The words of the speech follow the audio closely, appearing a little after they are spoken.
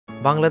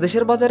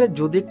বাংলাদেশের বাজারে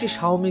যদি একটি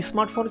Xiaomi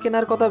স্মার্টফোন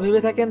কেনার কথা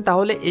ভেবে থাকেন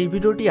তাহলে এই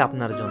ভিডিওটি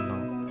আপনার জন্য।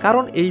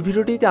 কারণ এই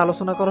ভিডিওটিতে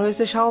আলোচনা করা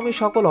হয়েছে Xiaomi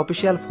সকল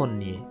অফিসিয়াল ফোন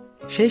নিয়ে।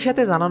 সেই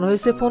সাথে জানানো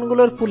হয়েছে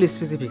ফোনগুলোর ফুল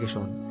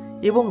স্পেসিফিকেশন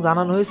এবং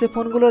জানানো হয়েছে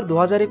ফোনগুলোর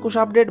 2021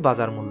 আপডেট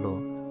বাজার মূল্য।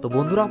 তো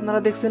বন্ধুরা, আপনারা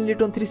দেখছেন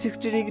লিটন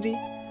 360 ডিগ্রি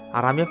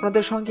আর আমি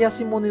আপনাদের সঙ্গে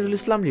আছি মনিরুল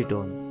ইসলাম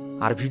লিটন।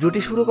 আর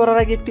ভিডিওটি শুরু করার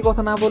আগে একটি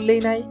কথা না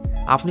বললেই নাই,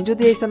 আপনি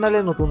যদি এই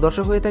চ্যানেলে নতুন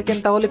দর্শক হয়ে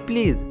থাকেন তাহলে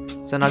প্লিজ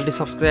চ্যানেলটি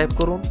সাবস্ক্রাইব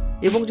করুন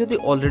এবং যদি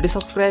অলরেডি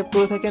সাবস্ক্রাইব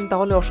করে থাকেন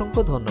তাহলে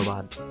অসংখ্য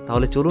ধন্যবাদ।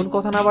 তাহলে চলুন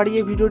কথা না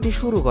বাড়িয়ে ভিডিওটি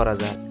শুরু করা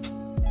যাক।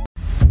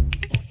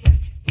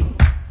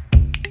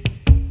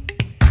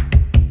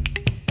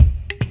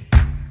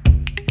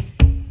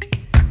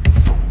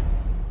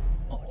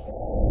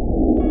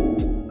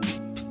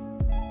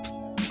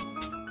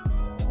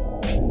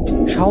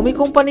 Xiaomi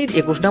কোম্পানির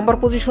 21 নম্বর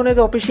পজিশনে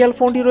যে অফিসিয়াল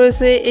ফোনটি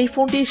রয়েছে, এই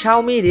ফোনটি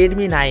Xiaomi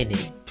redmi 9A।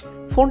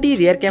 ফোনটি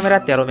rear camera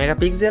 13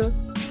 megapixel,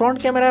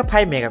 front camera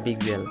 5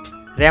 megapixel,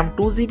 RAM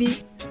 2GB,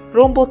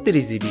 Rome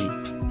 32GB।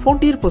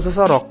 ফোনটির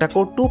processor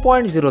octa-core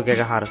 2.0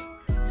 GHz,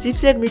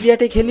 chipset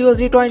MediaTek Helio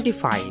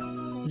G25,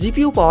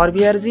 GPU পাওয়ার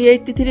VR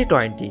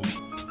G8320,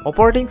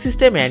 operating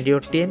system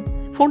Android 10।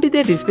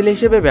 ফোনটিতে ডিসপ্লে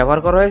হিসেবে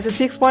ব্যবহার করা হয়েছে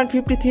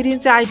 6.53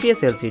 ইঞ্চি IPS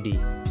LCD।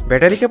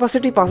 Battery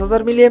capacity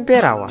 5000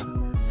 mAh।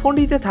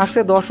 ফোনটিতে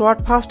থাকছে 10 watt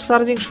fast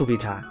charging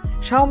সুবিধা।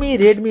 Xiaomi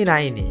redmi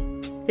 9A।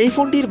 এই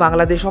ফোনটির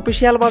বাংলাদেশ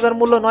অফিসিয়াল বাজার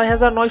মূল্য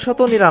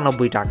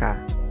 9999 টাকা।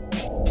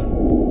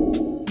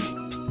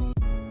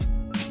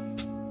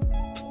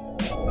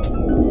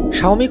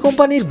 Xiaomi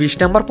কোম্পানির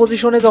 20 নম্বর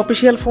পজিশনে যে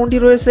অফিসিয়াল ফোনটি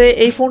রয়েছে,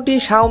 এই ফোনটি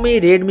Xiaomi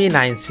redmi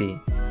 9C।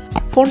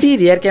 ফোনটি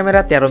rear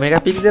camera 13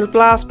 megapixel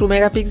plus 2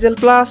 megapixel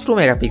plus 2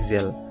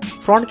 megapixel,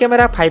 front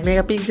camera 5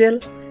 megapixel,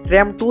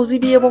 RAM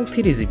 2GB এবং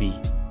 3GB,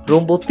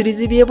 রোম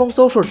 32GB এবং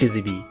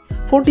 64GB।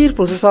 ফোনটির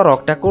processor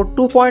octa-core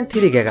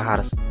 2.3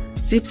 GHz,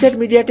 chipset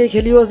MediaTek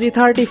Helio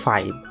G35,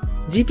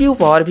 GPU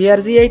পাওয়ার VR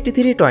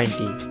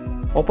G8320,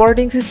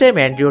 operating system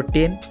Android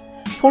 10।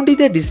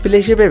 ফোনটিতে display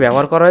হিসেবে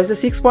ব্যবহার করা হয়েছে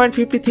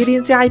 6.53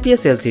 ইঞ্চি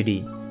IPS LCD।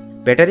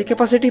 Battery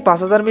capacity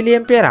 5000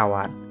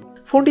 mAh।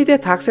 ফোনটিতে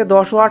থাকছে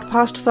 10 ওয়াট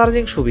ফাস্ট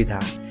চার্জিং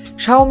সুবিধা।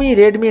 Xiaomi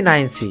redmi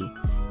 9C।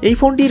 এই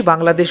ফোনটির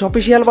বাংলাদেশ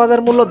অফিসিয়াল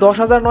বাজার মূল্য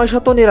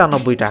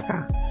 10,999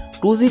 টাকা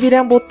 2GB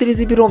র্যাম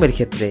 32GB রোমের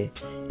ক্ষেত্রে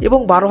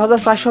এবং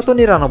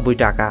 12,499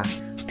 টাকা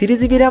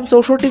 3GB র্যাম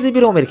 64GB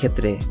রোমের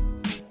ক্ষেত্রে।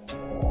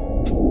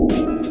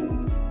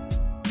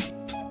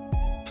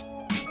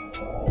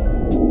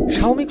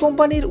 Xiaomi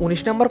কোম্পানির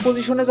 19 নম্বর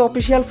পজিশনে যে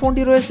অফিসিয়াল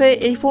ফোনটি রয়েছে,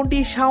 এই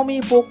ফোনটি Xiaomi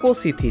Poco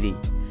C3।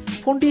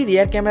 ফোনটি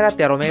rear camera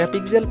 13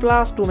 megapixel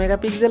plus 2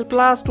 megapixel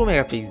plus 2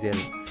 megapixel,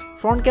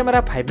 front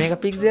camera 5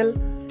 megapixel,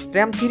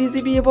 RAM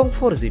 3GB এবং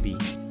 4GB,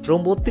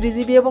 রোম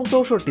 32GB এবং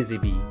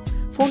 64GB।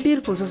 ফোনটির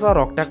processor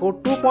octa-core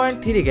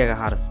 2.3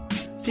 GHz,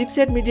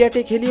 chipset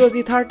MediaTek Helio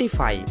G35,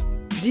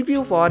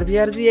 GPU পাওয়ার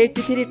VR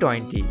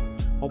G8320,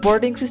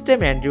 operating system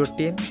Android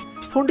 10।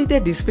 ফোনটিতে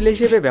display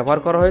হিসেবে ব্যবহার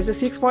করা হয়েছে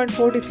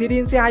 6.43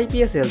 ইঞ্চি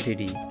IPS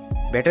LCD।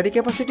 Battery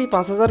capacity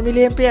 5000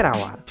 mAh।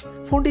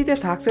 ফোনটিতে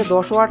থাকছে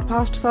 10 ওয়াট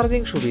ফাস্ট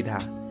চার্জিং সুবিধা।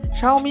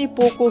 Xiaomi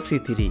Poco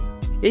C3।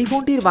 এই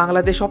ফোনটির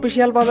বাংলাদেশ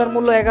অফিসিয়াল বাজার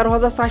মূল্য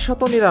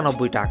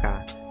 11,499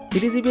 টাকা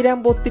 3GB র্যাম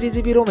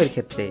 32GB রোমের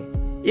ক্ষেত্রে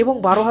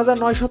এবং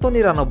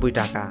 12,999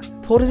 টাকা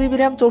 4GB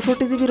র্যাম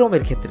 64GB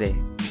রোমের ক্ষেত্রে।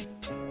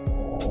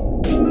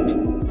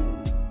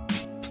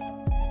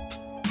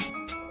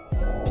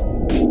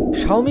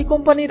 Xiaomi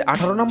কোম্পানির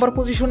 18 নম্বর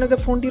পজিশনে যে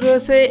ফোনটি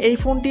রয়েছে, এই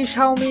ফোনটি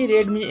Xiaomi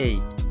redmi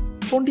 8।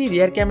 ফোনটি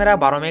rear camera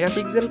 12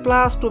 megapixel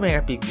plus 2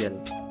 megapixel,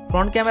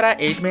 front camera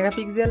 8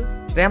 megapixel,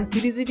 RAM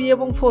 3GB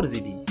এবং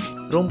 4GB,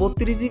 রোম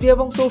 32GB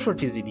এবং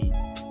 64GB।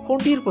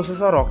 ফোনটির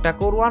processor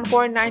octa-core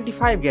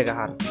 1.95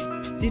 GHz,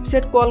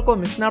 chipset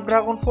Qualcomm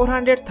Snapdragon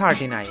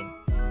 439,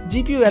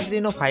 GPU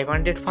Adreno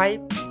 505,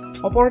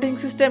 operating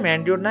system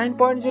Android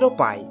 9.0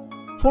 পাই।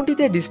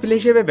 ফোনটিতে ডিসপ্লে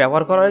হিসেবে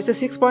ব্যবহার করা হয়েছে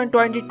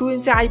 6.22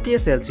 ইঞ্চি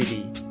IPS LCD।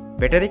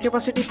 Battery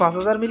capacity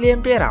 5000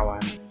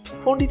 mAh।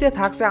 ফোনটিতে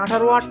থাকছে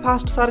 18 ওয়াট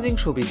ফাস্ট চার্জিং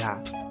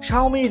সুবিধা।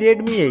 Xiaomi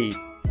redmi 8।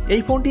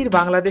 এই ফোনটির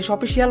বাংলাদেশ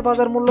অফিসিয়াল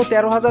বাজার মূল্য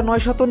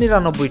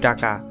 13,999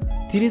 টাকা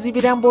 3GB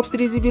র্যাম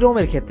 32GB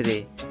রোমের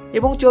ক্ষেত্রে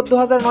এবং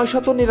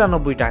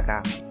 14,999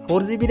 টাকা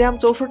 4GB র্যাম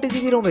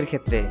 64GB রোমের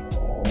ক্ষেত্রে।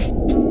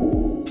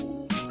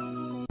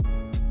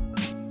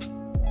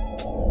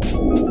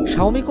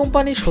 Xiaomi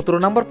কোম্পানির 17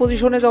 নম্বর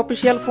পজিশনে যে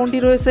অফিসিয়াল ফোনটি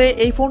রয়েছে,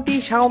 এই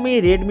ফোনটি Xiaomi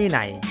redmi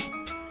 9।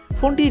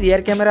 ফোনটি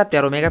rear camera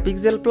 13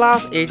 megapixel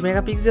plus 8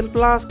 megapixel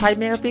plus 5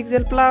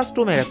 megapixel plus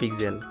 2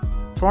 megapixel,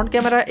 front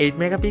camera 8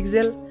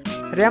 megapixel,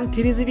 RAM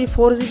 3GB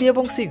 4GB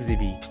এবং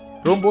 6GB,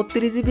 রোম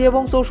 32GB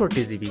এবং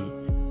 64GB।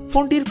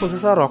 ফোনটির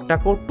processor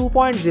octa-core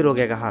 2.0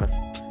 GHz,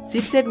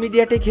 chipset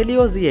MediaTek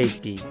Helio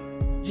G80,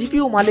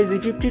 GPU মালি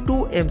G52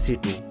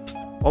 MC2,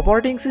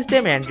 operating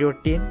system Android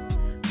 10।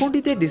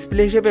 ফোনটিতে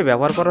display হিসেবে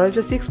ব্যবহার করা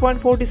হয়েছে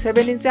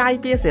 6.47 ইঞ্চি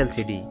IPS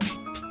LCD।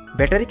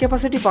 Battery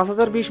capacity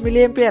 5020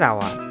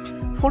 mAh।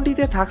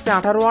 ফোনটিতে থাকছে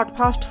 18 ওয়াট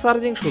ফাস্ট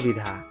চার্জিং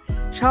সুবিধা।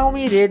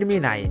 Xiaomi redmi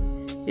 9।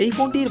 এই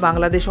ফোনটির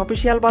বাংলাদেশ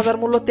অফিসিয়াল বাজার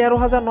মূল্য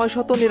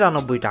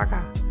 13,999 টাকা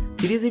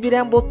 3GB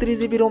র্যাম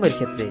 32GB রোমের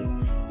ক্ষেত্রে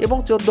এবং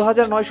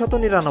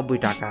 14,999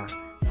 টাকা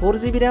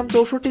 4GB র্যাম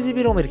 64GB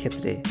রোমের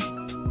ক্ষেত্রে।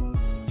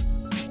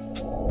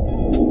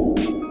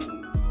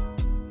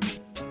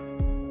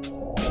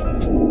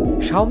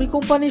 Xiaomi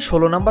কোম্পানির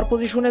 16 নম্বর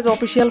পজিশনে যে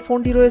অফিসিয়াল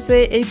ফোনটি রয়েছে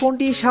এই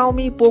ফোনটি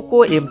Xiaomi Poco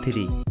M3।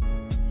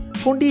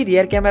 ফোনটি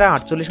rear camera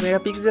 48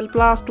 megapixel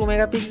plus 2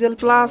 megapixel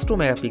plus 2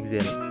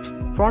 megapixel,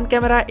 front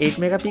camera 8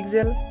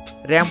 megapixel,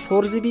 RAM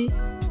 4GB,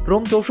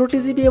 Rome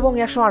 64GB এবং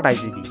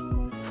 128GB।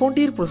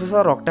 ফোনটির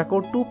processor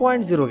octa-core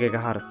 2.0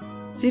 GHz,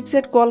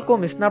 chipset Qualcomm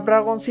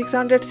Snapdragon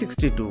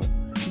 662,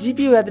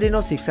 GPU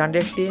Adreno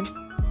 610,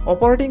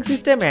 operating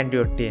system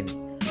Android 10।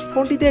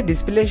 ফোনটিতে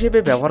ডিসপ্লে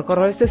হিসেবে ব্যবহার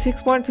করা হয়েছে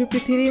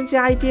 6.53 ইঞ্চি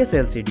IPS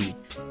LCD,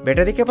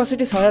 battery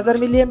capacity 6000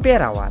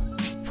 mAh।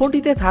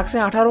 ফোনটিতে থাকছে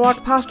 18 watt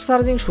fast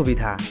charging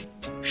সুবিধা।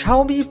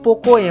 Xiaomi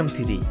Poco M3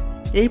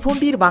 এই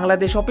ফোনটির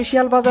বাংলাদেশ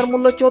অফিসিয়াল বাজার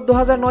মূল্য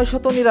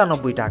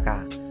 14,999 টাকা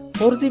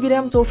 4GB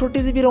র্যাম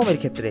 64GB রোমের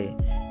ক্ষেত্রে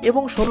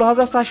এবং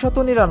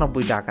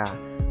 16,499 টাকা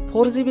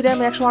 4GB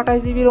র্যাম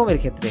 128GB রোমের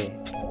ক্ষেত্রে।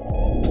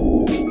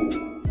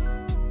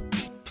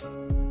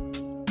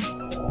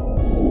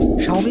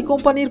 Xiaomi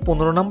কোম্পানির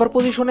 15 নম্বর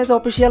পজিশনে যে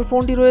অফিসিয়াল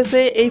ফোনটি রয়েছে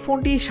এই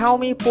ফোনটি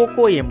Xiaomi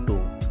Poco M2।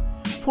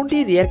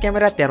 ফোনটি rear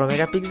camera 13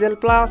 megapixel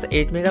plus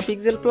 8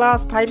 megapixel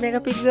plus 5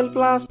 megapixel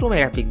plus 2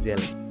 megapixel,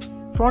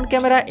 front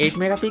camera 8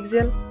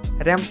 megapixel,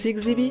 RAM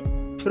 6GB,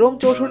 Rome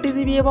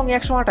 64GB এবং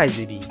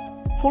 128GB।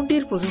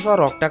 ফোনটির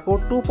processor octa-core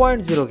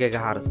 2.0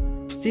 GHz,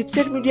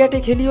 chipset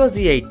MediaTek Helio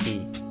G80,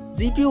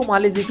 GPU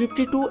মালি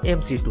G52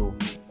 MC2,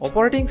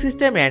 operating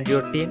system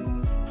Android 10।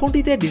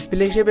 ফোনটিতে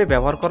display হিসেবে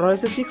ব্যবহার করা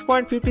হয়েছে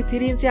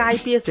 6.53 ইঞ্চি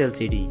IPS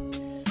LCD,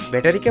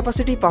 battery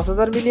capacity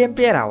 5000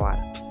 mAh।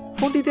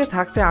 ফোনটিতে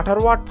থাকছে 18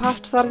 watt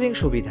fast charging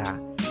সুবিধা।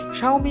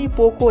 Xiaomi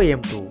Poco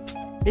M2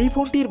 এই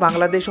ফোনটির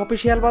বাংলাদেশ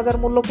অফিসিয়াল বাজার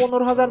মূল্য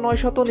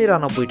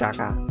 15,999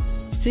 টাকা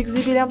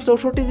 6GB র্যাম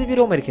 64GB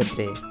রোমের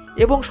ক্ষেত্রে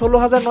এবং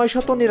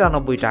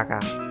 16,999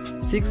 টাকা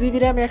 6GB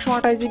র্যাম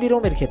 128GB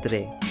রোমের ক্ষেত্রে।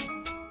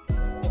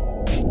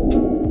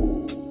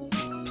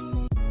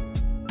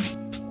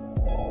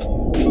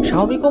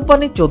 Xiaomi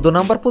কোম্পানির 14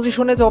 নম্বর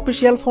পজিশনে যে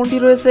অফিসিয়াল ফোনটি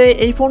রয়েছে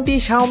এই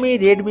ফোনটি Xiaomi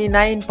Redmi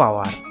 9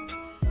 পাওয়ার।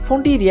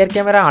 ফোনটি rear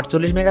camera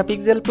 48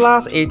 megapixel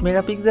plus 8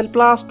 megapixel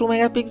plus 2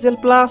 megapixel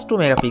plus 2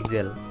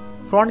 megapixel,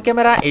 front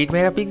camera 8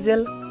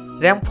 megapixel,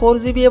 RAM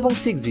 4GB এবং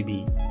 6GB,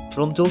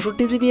 রোম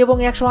 64GB এবং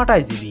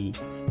 128GB।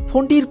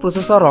 ফোনটির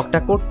processor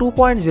octa-core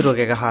 2.0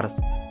 GHz,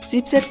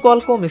 chipset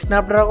Qualcomm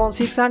Snapdragon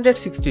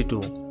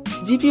 662,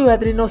 GPU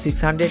Adreno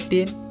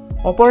 610,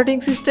 operating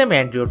system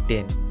Android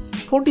 10।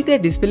 ফোনটিতে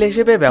display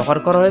হিসেবে ব্যবহার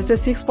করা হয়েছে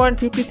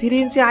 6.53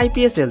 ইঞ্চি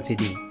IPS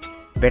LCD,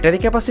 battery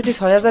capacity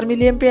 6000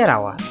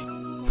 mAh।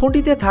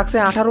 ফোনটিতে থাকছে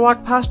 18 ওয়াট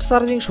ফাস্ট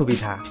চার্জিং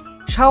সুবিধা।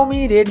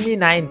 Xiaomi Redmi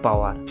 9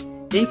 পাওয়ার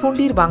এই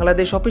ফোনটির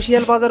বাংলাদেশ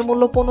অফিসিয়াল বাজার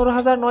মূল্য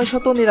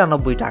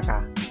 15,999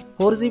 টাকা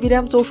 4GB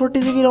র্যাম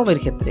 64GB রোমের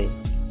ক্ষেত্রে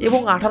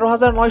এবং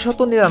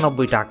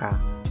 18,999 টাকা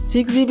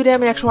 6GB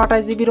র্যাম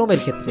 128GB রোমের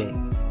ক্ষেত্রে।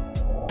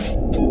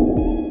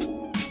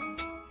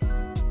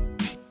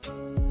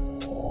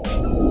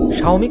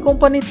 Xiaomi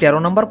কোম্পানির 13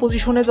 নম্বর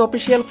পজিশনে যে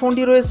অফিসিয়াল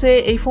ফোনটি রয়েছে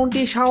এই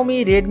ফোনটি Xiaomi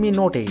Redmi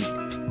Note 8।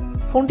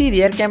 ফোনটি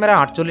rear camera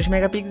 48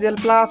 megapixel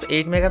plus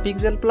 8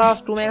 megapixel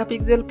plus 2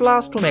 megapixel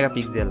plus 2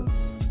 megapixel,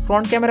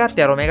 front camera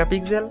 13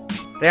 megapixel,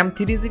 RAM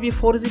 3GB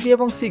 4GB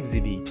এবং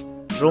 6GB,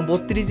 রোম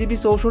 32GB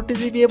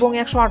 64GB এবং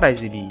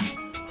 128GB।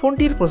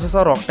 ফোনটির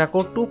processor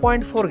octa-core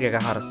 2.4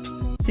 GHz,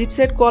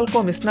 chipset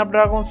Qualcomm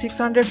Snapdragon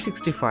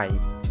 665,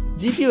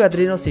 GPU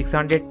Adreno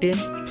 610,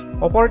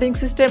 operating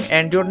system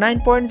Android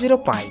 9.0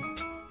 পাই।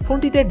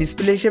 ফোনটিতে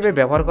display হিসেবে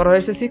ব্যবহার করা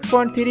হয়েছে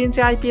 6.3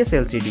 ইঞ্চি IPS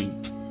LCD,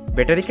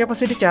 battery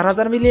capacity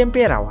 4000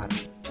 mAh।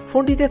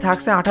 ফোনটিতে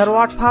থাকছে 18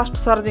 ওয়াট ফাস্ট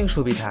চার্জিং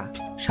সুবিধা।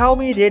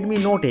 Xiaomi Redmi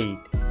Note 8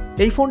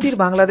 এই ফোনটির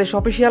বাংলাদেশ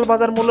অফিসিয়াল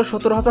বাজার মূল্য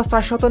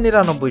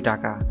 17,499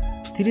 টাকা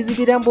 3GB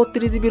র্যাম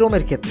 32GB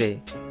রোমের ক্ষেত্রে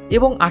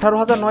এবং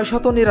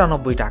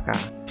 18,999 টাকা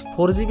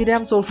 4GB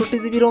র্যাম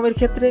 64GB রোমের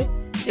ক্ষেত্রে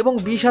এবং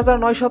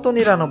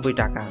 20,999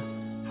 টাকা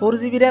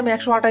 4GB র্যাম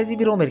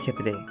 128GB রোমের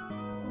ক্ষেত্রে।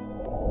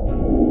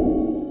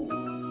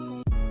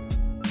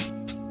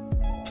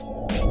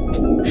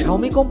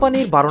 Xiaomi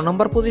কোম্পানির 12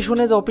 নম্বর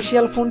পজিশনে যে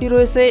অফিসিয়াল ফোনটি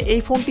রয়েছে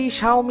এই ফোনটি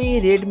Xiaomi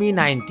Redmi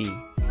 9T।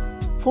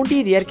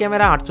 ফোনটি rear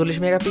camera 48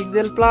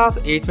 megapixel plus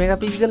 8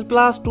 megapixel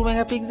plus 2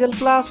 megapixel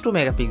plus 2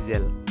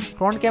 megapixel,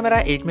 front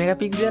camera 8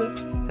 megapixel,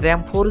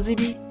 RAM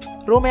 4GB,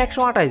 Rome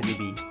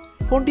 128GB।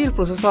 ফোনটির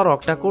processor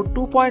octa-core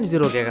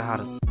 2.0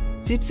 GHz,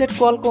 chipset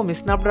Qualcomm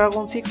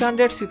Snapdragon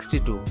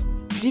 662,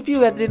 GPU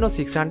Adreno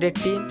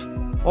 610,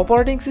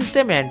 operating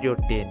system Android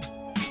 10।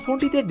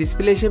 ফোনটিতে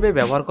display হিসেবে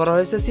ব্যবহার করা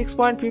হয়েছে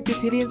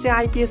 6.53 ইঞ্চি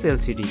IPS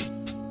LCD,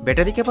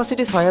 battery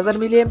capacity 6000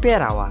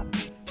 mAh।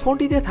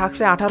 ফোনটিতে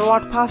থাকছে 18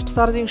 watt fast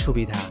charging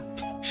সুবিধা।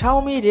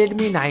 Xiaomi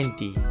Redmi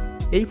 9T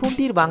এই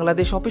ফোনটির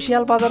বাংলাদেশ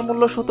অফিসিয়াল বাজার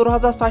মূল্য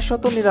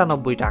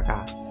 17,499 টাকা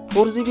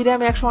 4GB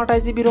র্যাম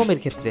 128GB রোমের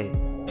ক্ষেত্রে।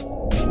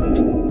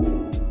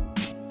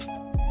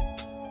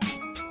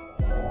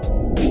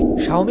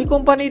 Xiaomi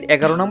কোম্পানির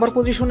 11 নম্বর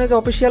পজিশনে যে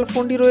অফিসিয়াল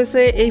ফোনটি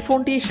রয়েছে এই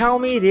ফোনটি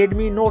Xiaomi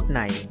Redmi Note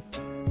 9।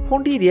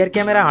 ফোনটি rear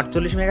camera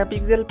 48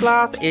 megapixel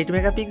plus 8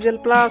 megapixel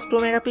plus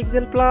 2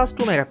 megapixel plus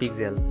 2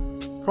 megapixel,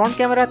 front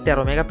camera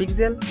 13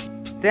 megapixel,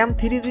 RAM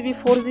 3GB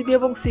 4GB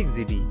এবং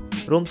 6GB,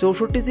 রোম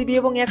 64GB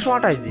এবং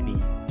 128GB।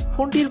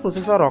 ফোনটির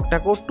processor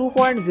octa-core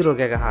 2.0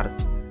 GHz,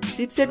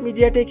 chipset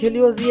MediaTek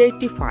Helio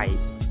G85,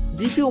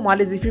 GPU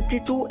মালি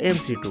G52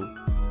 MC2,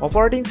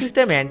 operating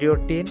system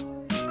Android 10।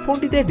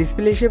 ফোনটিতে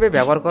display হিসেবে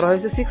ব্যবহার করা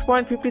হয়েছে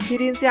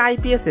 6.53 ইঞ্চি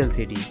IPS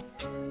LCD,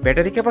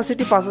 battery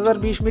capacity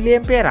 5020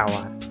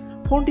 mAh।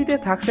 ফোনটিতে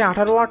থাকছে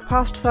 18 ওয়াট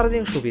ফাস্ট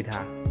চার্জিং সুবিধা।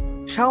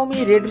 Xiaomi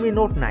Redmi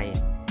Note 9,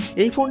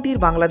 এই ফোনটির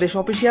বাংলাদেশ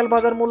অফিসিয়াল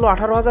বাজার মূল্য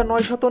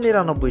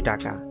 18,999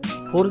 টাকা,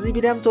 4GB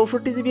র্যাম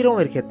 64GB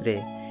রোমের ক্ষেত্রে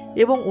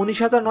এবং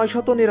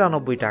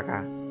 19,999 টাকা,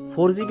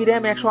 4GB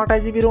র্যাম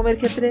 128GB রোমের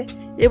ক্ষেত্রে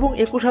এবং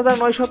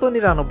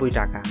 21,999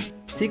 টাকা,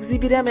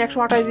 6GB র্যাম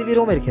 128GB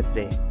রোমের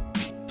ক্ষেত্রে।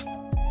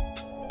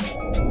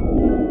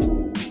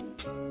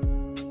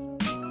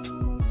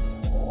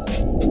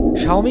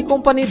 Xiaomi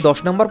কোম্পানির 10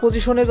 নম্বর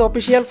পজিশনে যে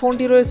অফিসিয়াল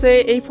ফোনটি রয়েছে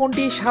এই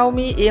ফোনটি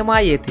Xiaomi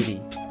Mi A3।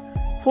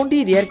 ফোনটি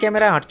rear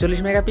camera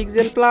 48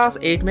 megapixel plus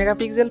 8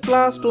 megapixel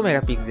plus 2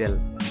 megapixel,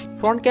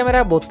 front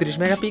camera 32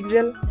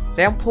 megapixel,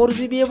 RAM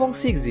 4GB এবং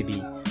 6GB,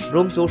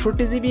 রোম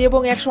 64GB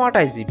এবং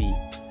 128GB।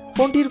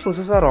 ফোনটির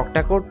processor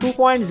octa-core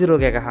 2.0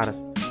 GHz,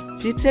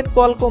 chipset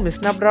Qualcomm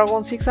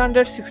Snapdragon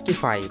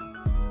 665,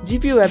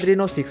 GPU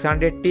Adreno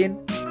 610,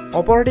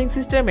 operating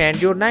system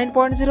Android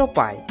 9.0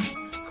 পাই।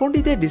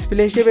 ফোনটিতে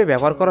display হিসেবে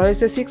ব্যবহার করা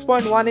হয়েছে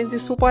 6.1 ইঞ্চি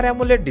super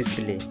AMOLED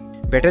display,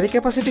 battery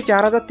capacity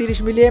 4030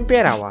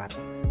 mAh।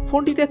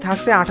 ফোনটিতে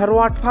থাকছে 18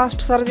 ওয়াট ফাস্ট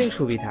চার্জিং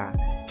সুবিধা।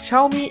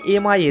 Xiaomi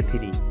Mi A3,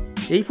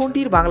 এই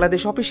ফোনটির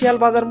বাংলাদেশ অফিসিয়াল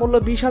বাজার মূল্য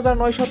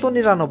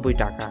 20,999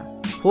 টাকা,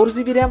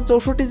 4GB র্যাম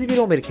 64GB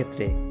রোমের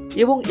ক্ষেত্রে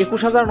এবং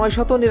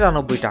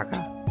 21,999 টাকা,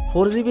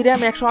 4GB র্যাম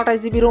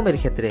 128GB রোমের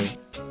ক্ষেত্রে।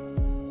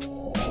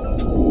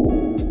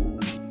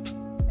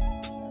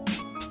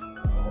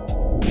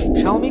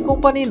 Xiaomi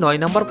কোম্পানির 9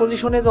 নম্বর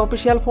পজিশনে যে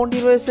অফিসিয়াল ফোনটি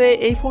রয়েছে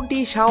এই ফোনটি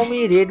Xiaomi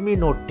Redmi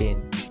Note 10।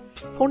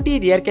 ফোনটি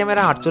rear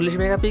camera 48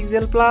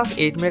 megapixel plus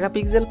 8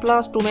 megapixel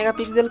plus 2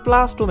 megapixel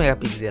plus 2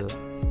 megapixel,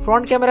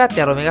 front camera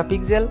 13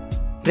 megapixel,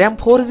 RAM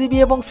 4GB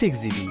এবং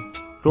 6GB,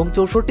 রোম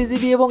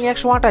 64GB এবং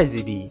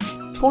 128GB।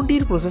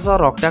 ফোনটির processor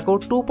octa-core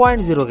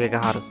 2.0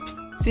 GHz,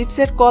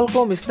 chipset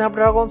Qualcomm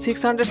Snapdragon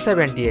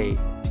 678,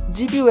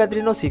 GPU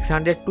Adreno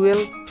 612,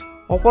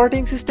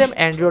 operating system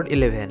Android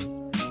 11।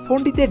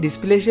 ফোনটিতে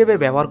display হিসেবে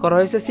ব্যবহার করা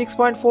হয়েছে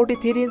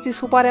 6.43 ইঞ্চি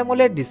super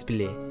AMOLED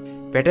display,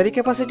 battery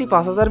capacity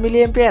 5000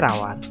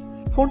 mAh।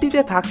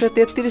 ফোনটিতে থাকছে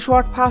 33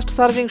 ওয়াট ফাস্ট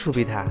চার্জিং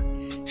সুবিধা।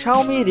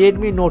 Xiaomi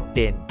Redmi Note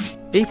 10,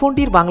 এই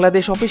ফোনটির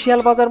বাংলাদেশ অফিসিয়াল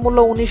বাজার মূল্য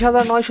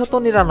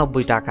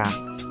 19,999 টাকা,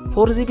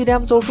 4GB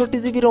র্যাম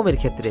 64GB রোমের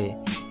ক্ষেত্রে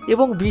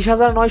এবং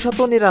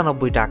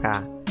 20,999 টাকা,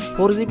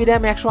 4GB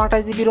র্যাম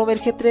 128GB রোমের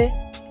ক্ষেত্রে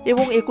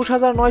এবং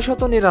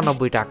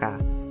 21,999 টাকা,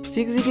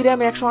 6GB র্যাম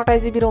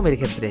 128GB রোমের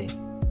ক্ষেত্রে।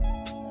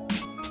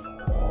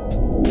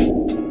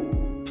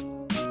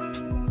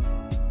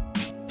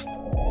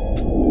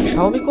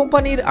 Xiaomi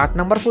কোম্পানির 8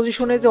 নম্বর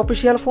পজিশনে যে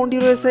অফিসিয়াল ফোনটি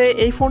রয়েছে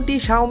এই ফোনটি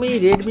Xiaomi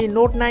Redmi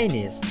Note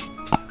 9s।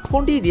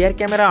 ফোনটি rear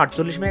camera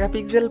 48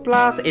 megapixel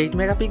plus 8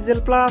 megapixel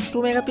plus 2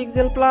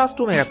 megapixel plus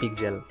 2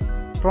 megapixel,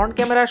 front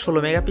camera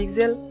 16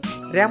 megapixel,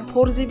 RAM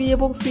 4GB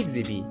এবং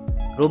 6GB,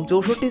 রোম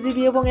 64GB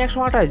এবং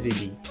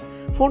 128GB।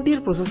 ফোনটির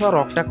processor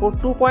octa-core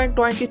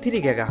 2.23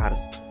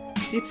 GHz,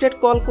 chipset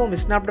Qualcomm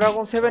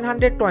Snapdragon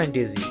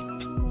 720G,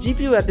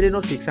 GPU Adreno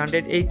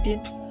 618,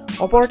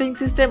 operating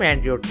system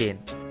Android 10।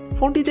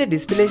 ফোনটিতে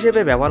display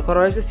হিসেবে ব্যবহার করা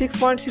হয়েছে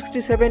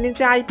 6.67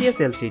 ইঞ্চি IPS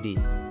LCD,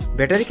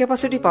 battery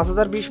capacity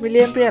 5020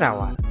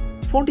 mAh।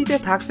 ফোনটিতে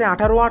থাকছে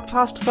 18 ওয়াট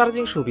ফাস্ট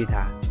চার্জিং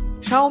সুবিধা।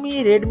 Xiaomi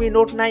Redmi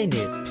Note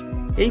 9s,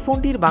 এই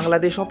ফোনটির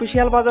বাংলাদেশ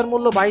অফিসিয়াল বাজার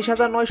মূল্য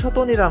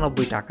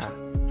 22,999 টাকা,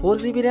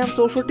 4GB র্যাম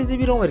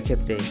 64GB রোমের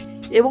ক্ষেত্রে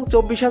এবং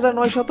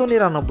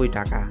 24,999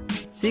 টাকা,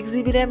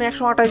 6GB র্যাম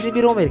 128GB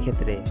রোমের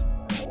ক্ষেত্রে।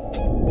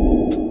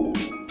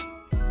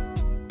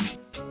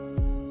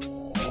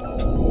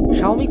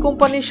 Xiaomi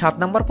কোম্পানির 7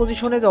 নম্বর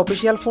পজিশনে যে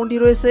অফিসিয়াল ফোনটি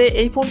রয়েছে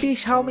এই ফোনটি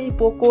Xiaomi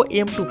Poco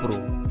M2 Pro।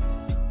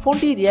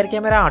 ফোনটি rear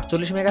camera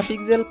 48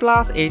 megapixel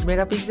plus 8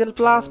 megapixel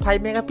plus 5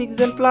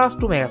 megapixel plus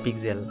 2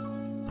 megapixel,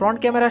 front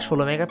camera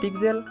 16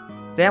 megapixel,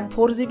 RAM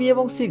 4GB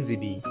এবং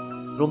 6GB,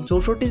 রোম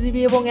 64GB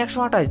এবং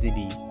 128GB।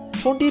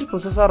 ফোনটির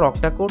processor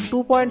octa-core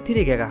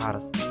 2.3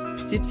 GHz,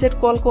 chipset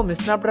Qualcomm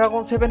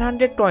Snapdragon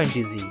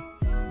 720G,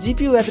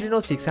 GPU Adreno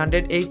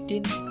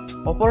 618,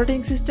 operating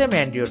system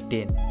Android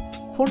 10।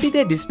 ফোনটিতে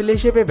display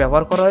হিসেবে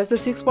ব্যবহার করা হয়েছে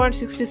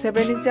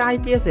 6.67 ইঞ্চি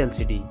IPS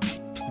LCD,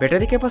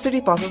 battery capacity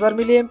 5000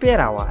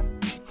 mAh।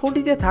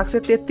 ফোনটিতে থাকছে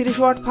 33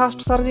 ওয়াট ফাস্ট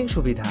চার্জিং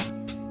সুবিধা।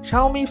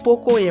 Xiaomi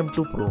Poco M2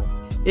 Pro,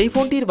 এই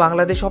ফোনটির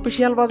বাংলাদেশ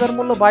অফিসিয়াল বাজার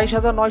মূল্য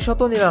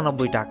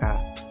 22,999 টাকা,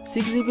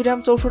 6GB র্যাম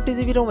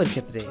 64GB রোমের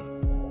ক্ষেত্রে।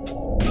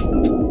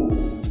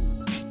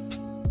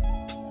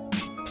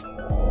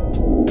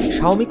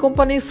 Xiaomi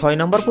কোম্পানির 6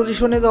 নম্বর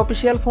পজিশনে যে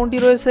অফিসিয়াল ফোনটি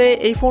রয়েছে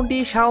এই ফোনটি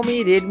Xiaomi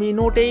Redmi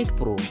Note 8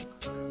 Pro।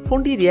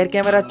 ফোনটি rear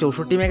camera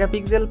 64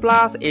 megapixel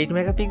plus 8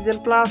 megapixel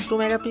plus 2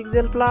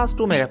 megapixel plus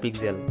 2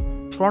 megapixel,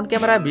 front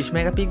camera 20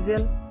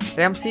 megapixel,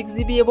 RAM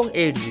 6GB এবং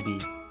 8GB,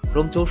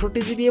 রোম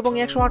 64GB এবং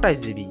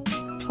 128GB।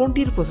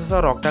 ফোনটির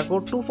processor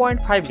octa-core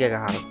 2.5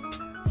 GHz,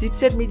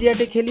 chipset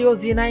MediaTek Helio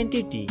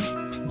G90T,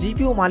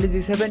 GPU মালি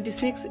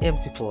G76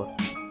 MC4,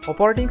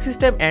 operating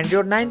system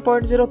Android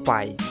 9.0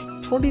 পাই।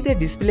 ফোনটিতে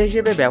display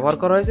হিসেবে ব্যবহার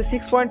করা হয়েছে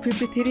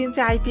 6.53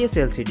 ইঞ্চি IPS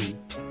LCD,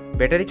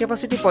 battery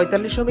capacity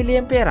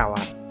 4500 mAh।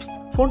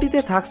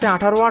 ফোনটিতে থাকছে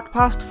 18 ওয়াট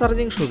ফাস্ট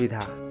চার্জিং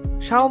সুবিধা।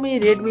 Xiaomi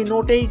Redmi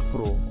Note 8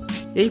 Pro,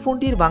 এই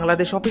ফোনটির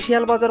বাংলাদেশ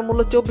অফিসিয়াল বাজার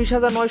মূল্য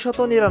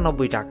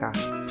 24,999 টাকা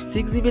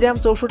 6GB র্যাম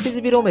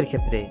 64GB রোমের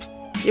ক্ষেত্রে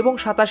এবং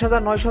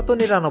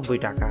 27,999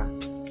 টাকা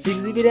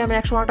 6GB র্যাম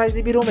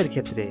 128GB রোমের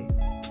ক্ষেত্রে।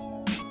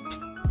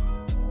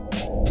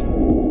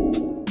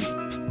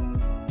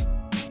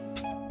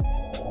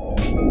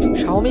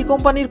 Xiaomi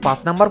কোম্পানির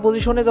 5 নম্বর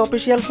পজিশনে যে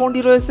অফিসিয়াল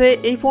ফোনটি রয়েছে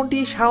এই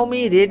ফোনটি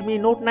Xiaomi Redmi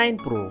Note 9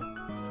 Pro।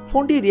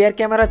 ফোনটি rear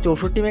camera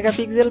 64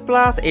 megapixel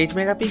plus 8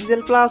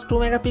 megapixel plus 2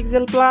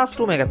 megapixel plus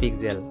 2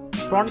 megapixel,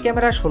 front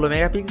camera 16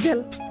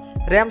 megapixel,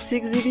 RAM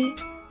 6GB,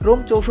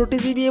 Rome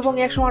 64GB এবং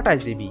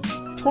 128GB।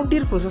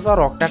 ফোনটির processor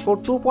octa-core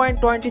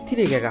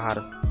 2.23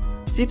 GHz,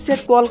 chipset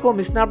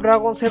Qualcomm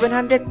Snapdragon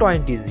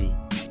 720G,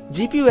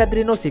 GPU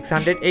Adreno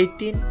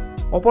 618,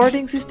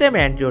 operating system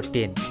Android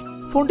 10।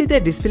 ফোনটিতে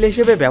display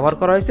হিসেবে ব্যবহার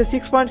করা হয়েছে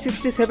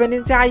 6.67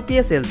 ইঞ্চি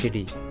IPS LCD,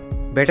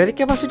 battery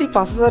capacity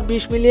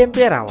 5020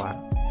 mAh।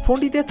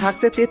 ফোনটিতে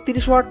থাকছে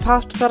 33 watt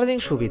fast charging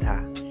সুবিধা।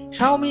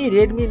 Xiaomi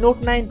Redmi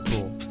Note 9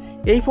 Pro,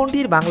 এই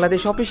ফোনটির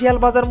বাংলাদেশ অফিসিয়াল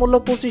বাজার মূল্য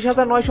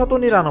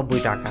 25,999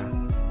 টাকা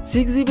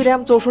 6GB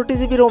র্যাম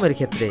 64GB রোমের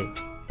ক্ষেত্রে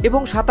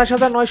এবং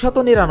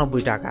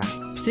 27,999 টাকা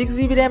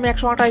 6GB র্যাম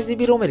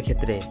 128GB রোমের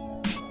ক্ষেত্রে।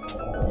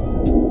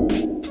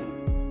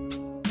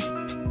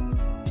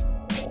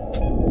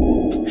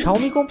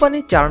 Xiaomi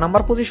কোম্পানির 4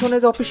 নম্বর পজিশনে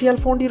যে অফিসিয়াল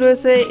ফোনটি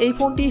রয়েছে এই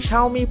ফোনটি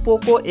Xiaomi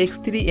Poco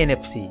X3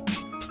 NFC।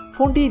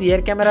 ফোনটি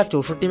rear camera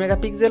 64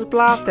 megapixel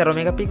plus 13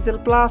 megapixel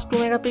plus 2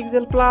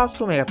 megapixel plus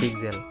 2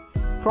 megapixel,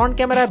 front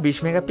camera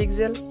 20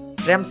 megapixel,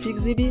 RAM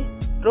 6GB,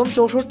 Rome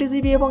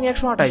 64GB এবং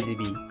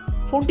 128GB।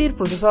 ফোনটির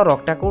processor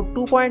octa-core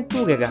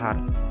 2.2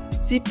 GHz,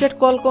 chipset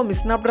Qualcomm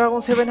Snapdragon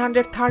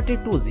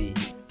 732G,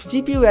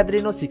 GPU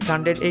Adreno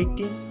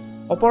 618,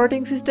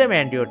 operating system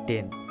Android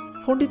 10।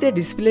 ফোনটিতে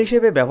display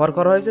হিসেবে ব্যবহার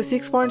করা হয়েছে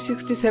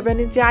 6.67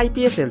 ইঞ্চি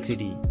IPS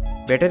LCD,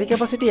 battery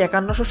capacity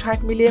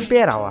 5160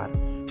 mAh।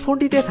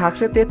 ফোনটিতে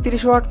থাকছে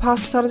 33 watt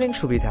fast charging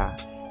সুবিধা।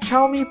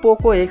 Xiaomi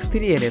Poco X3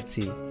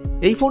 NFC,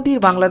 এই ফোনটির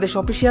বাংলাদেশ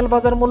অফিসিয়াল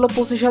বাজার মূল্য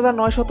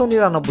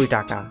 25,999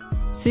 টাকা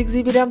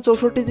 6GB র্যাম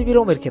 64GB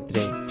রোমের ক্ষেত্রে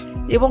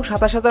এবং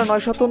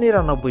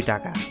 27,999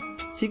 টাকা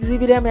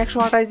 6GB র্যাম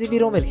 128GB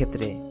রোমের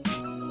ক্ষেত্রে।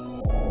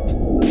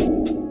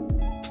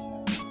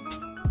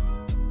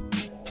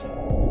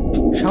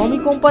 Xiaomi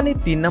কোম্পানির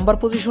 3 নম্বর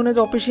পজিশনে যে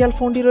অফিসিয়াল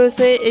ফোনটি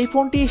রয়েছে এই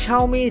ফোনটি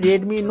Xiaomi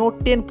Redmi Note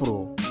 10 Pro।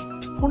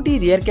 ফোনটি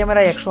rear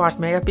camera 108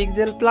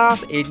 megapixel plus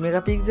 8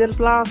 megapixel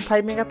plus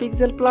 5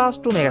 megapixel plus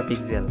 2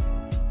 megapixel,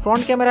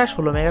 front camera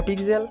 16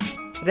 megapixel,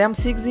 RAM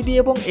 6GB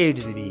এবং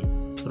 8GB,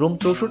 রোম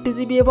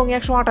 64GB এবং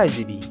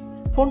 128GB।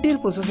 ফোনটির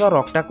processor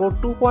octa-core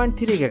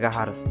 2.3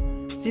 GHz,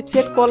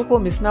 chipset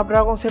Qualcomm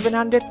Snapdragon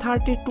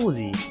 732G,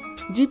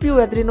 GPU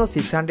Adreno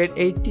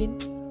 618,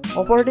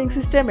 operating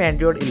system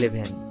Android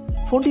 11।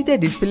 ফোনটিতে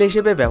display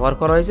হিসেবে ব্যবহার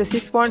করা হয়েছে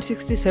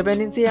 6.67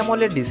 ইঞ্চি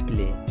AMOLED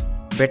display,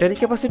 battery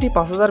capacity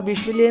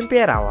 5020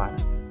 mAh।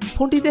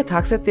 ফোনটিতে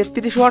থাকছে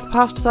 33 ওয়াট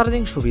ফাস্ট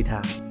চার্জিং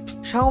সুবিধা।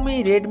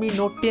 Xiaomi Redmi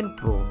Note 10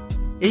 Pro,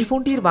 এই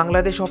ফোনটির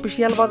বাংলাদেশ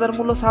অফিসিয়াল বাজার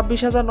মূল্য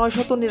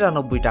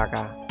 26,999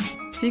 টাকা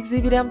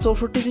 6GB র্যাম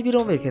 64GB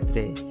রোমের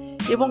ক্ষেত্রে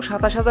এবং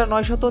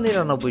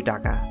 27,999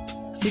 টাকা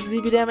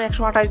 6GB র্যাম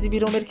 128GB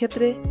রোমের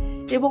ক্ষেত্রে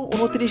এবং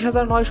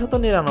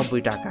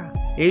 29,999 টাকা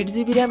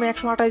 8GB র্যাম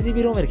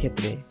 128GB রোমের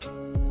ক্ষেত্রে।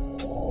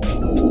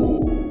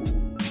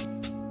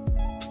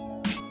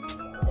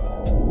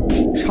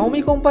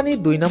 Xiaomi কোম্পানির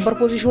 2 নম্বর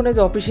পজিশনে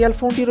যে অফিসিয়াল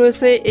ফোনটি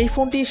রয়েছে এই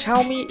ফোনটি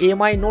Xiaomi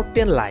Mi Note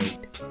 10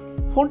 Lite।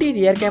 ফোনটি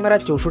rear camera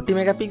 64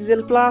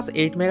 megapixel plus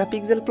 8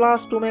 megapixel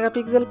plus 2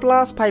 megapixel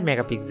plus 5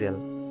 megapixel,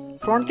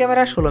 front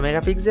camera 16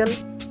 megapixel,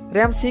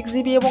 RAM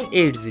 6GB এবং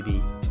 8GB,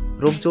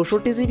 রোম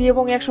 64GB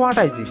এবং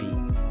 128GB।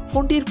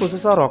 ফোনটির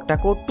processor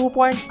octa-core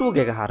 2.2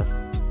 GHz,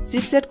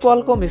 chipset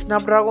Qualcomm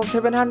Snapdragon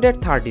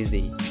 730G,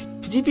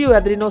 GPU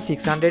Adreno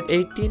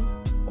 618,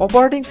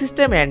 operating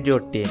system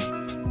Android 10।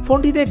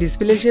 ফোনটিতে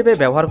display হিসেবে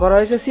ব্যবহার করা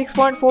হয়েছে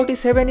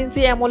 6.47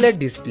 ইঞ্চি AMOLED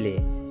display,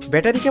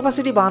 battery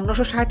capacity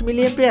 5260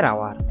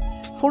 mAh।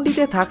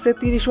 ফোনটিতে থাকছে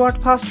 30 ওয়াট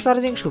ফাস্ট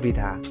চার্জিং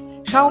সুবিধা।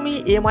 Xiaomi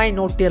Mi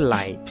Note 10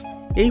 Lite,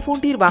 এই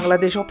ফোনটির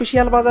বাংলাদেশ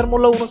অফিসিয়াল বাজার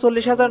মূল্য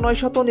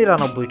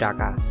 39,999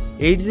 টাকা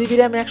 8GB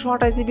র্যাম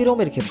 128GB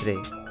রোমের ক্ষেত্রে।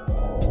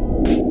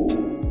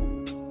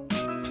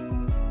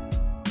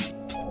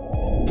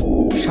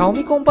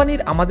 Xiaomi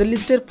কোম্পানির আমাদের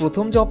লিস্টের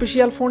প্রথম যে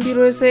অফিসিয়াল ফোনটি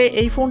রয়েছে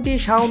এই ফোনটি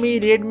Xiaomi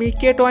Redmi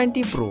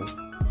K20 Pro।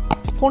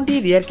 ফোনটি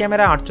rear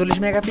camera 48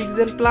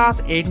 megapixel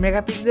plus 8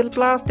 megapixel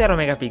plus 13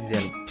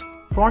 megapixel,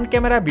 front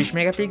camera 20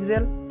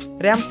 megapixel,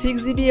 RAM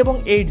 6GB এবং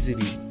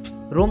 8GB,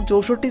 রোম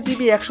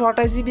 64GB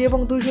 128GB এবং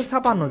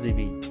 256GB।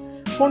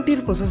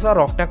 ফোনটির processor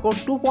octa-core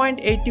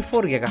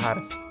 2.84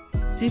 GHz,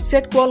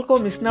 chipset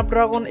Qualcomm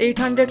Snapdragon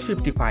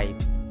 855,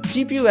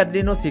 GPU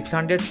Adreno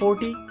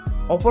 640,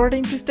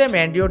 operating system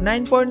Android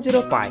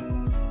 9.0 পাই।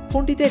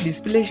 ফোনটিতে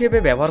display হিসেবে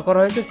ব্যবহার করা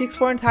হয়েছে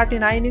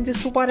 6.39 ইঞ্চি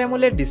super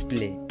AMOLED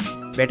display.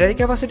 Battery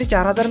capacity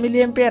 4000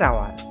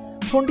 mAh।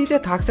 ফোনটিতে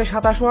থাকছে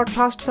 27 ওয়াট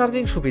ফাস্ট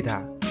চার্জিং সুবিধা।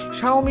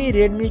 Xiaomi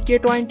Redmi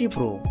K20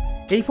 Pro।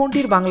 এই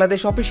ফোনটির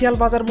বাংলাদেশ অফিসিয়াল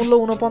বাজার মূল্য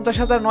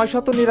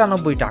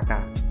 49,999 টাকা।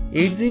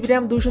 8GB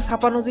RAM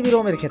 256GB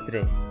রোমের ক্ষেত্রে।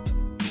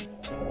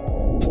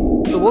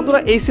 তো বন্ধুরা,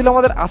 এই ছিল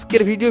আমাদের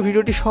আজকের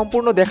ভিডিওটি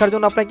সম্পূর্ণ দেখার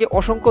জন্য আপনাকে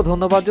অসংখ্য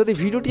ধন্যবাদ। যদি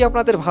ভিডিওটি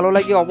আপনাদের ভালো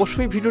লাগে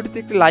অবশ্যই ভিডিওটিতে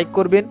একটি লাইক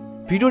করবেন।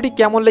 ভিডিওটি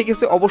কেমন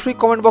লেগেছে অবশ্যই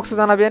কমেন্ট বক্সে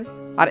জানাবেন।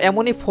 আর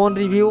এমনই ফোন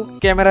রিভিউ,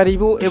 ক্যামেরা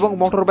রিভিউ এবং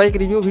মোটর বাইক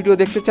রিভিউ ভিডিও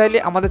দেখতে চাইলে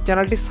আমাদের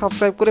চ্যানেলটি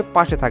সাবস্ক্রাইব করে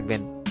পাশে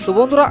থাকবেন। তো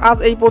বন্ধুরা, আজ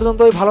এই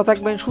পর্যন্তই। ভালো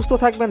থাকবেন, সুস্থ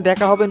থাকবেন।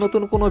 দেখা হবে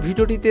নতুন কোনো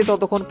ভিডিওটিতে।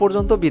 ততক্ষণ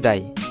পর্যন্ত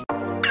বিদায়।